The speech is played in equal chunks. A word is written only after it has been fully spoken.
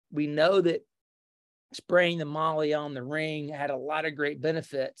we know that spraying the moly on the ring had a lot of great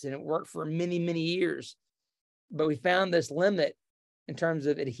benefits, and it worked for many, many years. But we found this limit in terms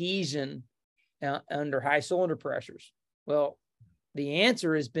of adhesion under high cylinder pressures. Well, the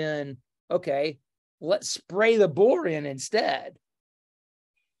answer has been, okay, let's spray the boron instead.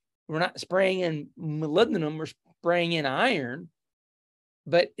 We're not spraying in molybdenum, we're spraying in iron,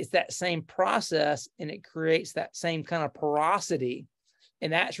 but it's that same process, and it creates that same kind of porosity.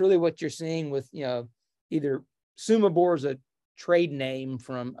 And that's really what you're seeing with, either Sumabor is a trade name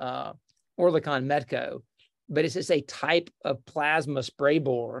from Oerlikon Metco, but it's just a type of plasma spray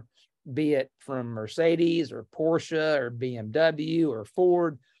bore, be it from Mercedes or Porsche or BMW or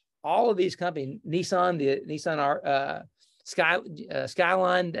Ford. All of these companies, Nissan, the Nissan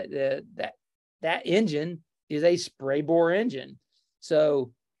Skyline, that engine is a spray bore engine.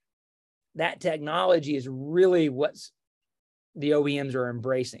 So that technology is really what's the OEMs are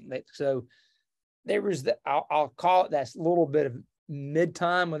embracing. So there was I'll call it that little bit of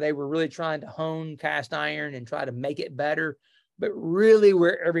mid-time when they were really trying to hone cast iron and try to make it better. But really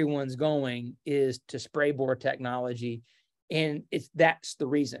where everyone's going is to spray bore technology. And that's the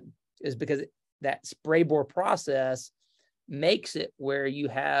reason, is because that spray bore process makes it where you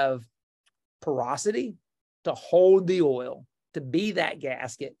have porosity to hold the oil, to be that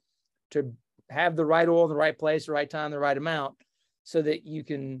gasket, to have the right oil in the right place, the right time, the right amount, so that you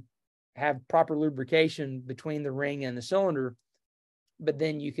can have proper lubrication between the ring and the cylinder. But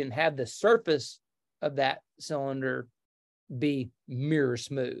then you can have the surface of that cylinder be mirror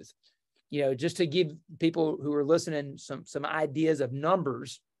smooth. Just to give people who are listening some ideas of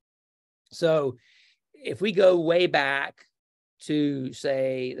numbers. So if we go way back to,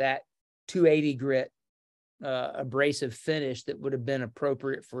 say, that 280 grit abrasive finish that would have been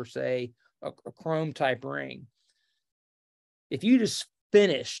appropriate for, say, a chrome type ring, if you just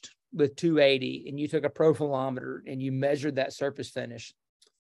finished with 280 and you took a profilometer and you measured that surface finish,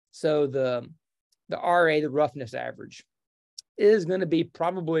 so the RA, the roughness average, is going to be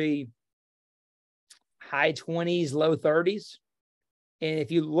probably high 20s, low 30s. And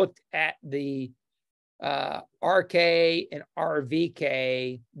if you looked at the RK and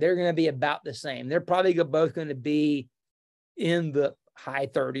RVK, they're going to be about the same. They're probably both going to be in the high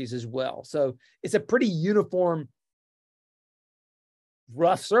 30s as well. So it's a pretty uniform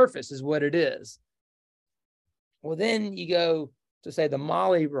rough surface is what it is. Well, then you go to, say, the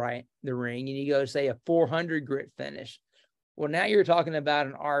moly, right, the ring, and you go to, say, a 400 grit finish. Well, now you're talking about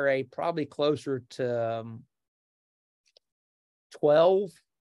an RA probably closer to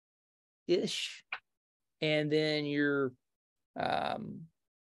 12-ish. And then your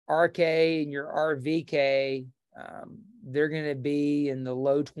RK and your RVK, they're going to be in the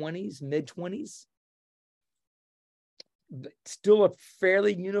low 20s, mid 20s. But still a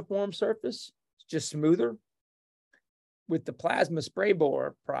fairly uniform surface, it's just smoother. With the plasma spray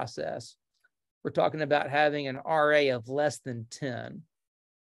bore process, we're talking about having an RA of less than 10,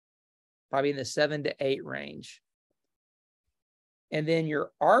 probably in the 7 to 8 range. And then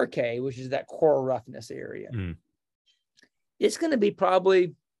your RK, which is that core roughness area, it's going to be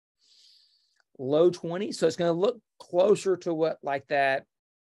probably low 20s. So it's going to look closer to what, like, that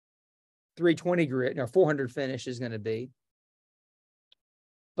 320 grit or 400 finish is going to be.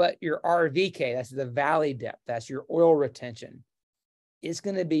 But your RVK, that's the valley depth, that's your oil retention, it's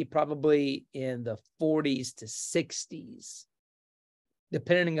going to be probably in the 40s to 60s,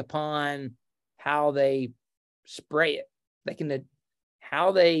 depending upon how they spray it.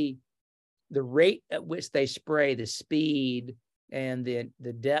 The rate at which they spray, the speed and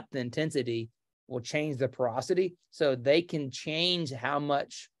the depth and intensity will change the porosity. So they can change how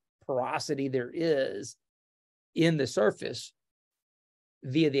much porosity there is in the surface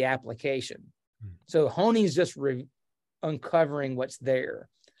via the application. So honing is just uncovering what's there.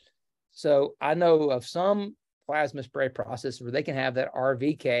 So I know of some plasma spray processes where they can have that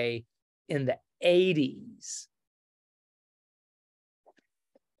RVK in the 80s,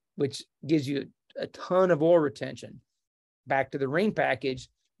 which gives you a ton of oil retention. Back to the ring package,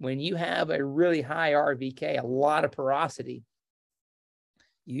 when you have a really high RVK, a lot of porosity,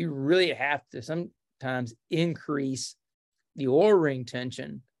 you really have to sometimes increase the oil ring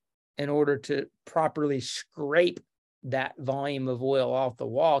tension in order to properly scrape that volume of oil off the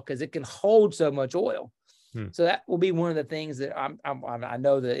wall, because it can hold so much oil. So that will be one of the things that I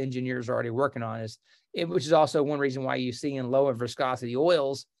know the engineers are already working on, which is also one reason why you see in lower viscosity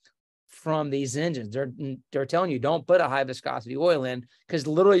oils from these engines. They're telling you don't put a high viscosity oil in, because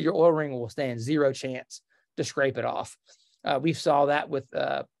literally your oil ring will stand zero chance to scrape it off. We saw that with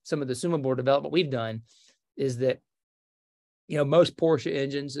some of the Sumabor development we've done, is that most Porsche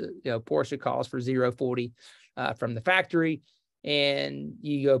engines, Porsche calls for 0-40 from the factory, and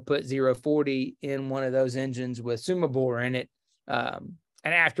you go put 0-40 in one of those engines with Sumabore in it, an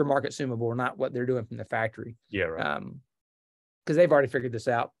aftermarket Sumabore, not what they're doing from the factory. Yeah, right. Because they've already figured this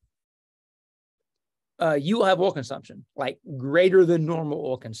out. You will have oil consumption, like greater than normal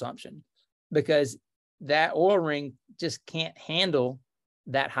oil consumption, because that oil ring just can't handle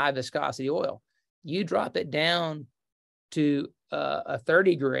that high viscosity oil. You drop it down to a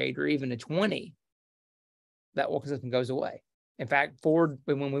 30 grade or even a 20, that oil consumption goes away. In fact, Ford,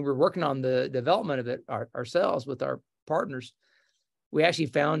 when we were working on the development of it ourselves with our partners, we actually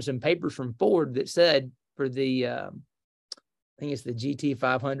found some papers from Ford that said for the I think it's the GT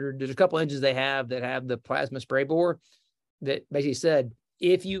 500. There's a couple engines they have that have the plasma spray bore that basically said,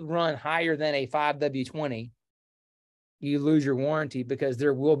 if you run higher than a 5W20, you lose your warranty because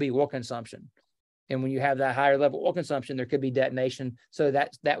there will be oil consumption. And when you have that higher level oil consumption, there could be detonation. So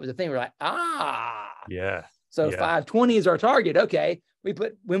that was the thing. We're like, yeah. So 520 is our target. Okay. We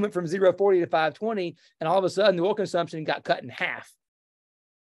went from 0-40 to 520, and all of a sudden the oil consumption got cut in half.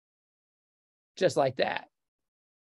 Just like that.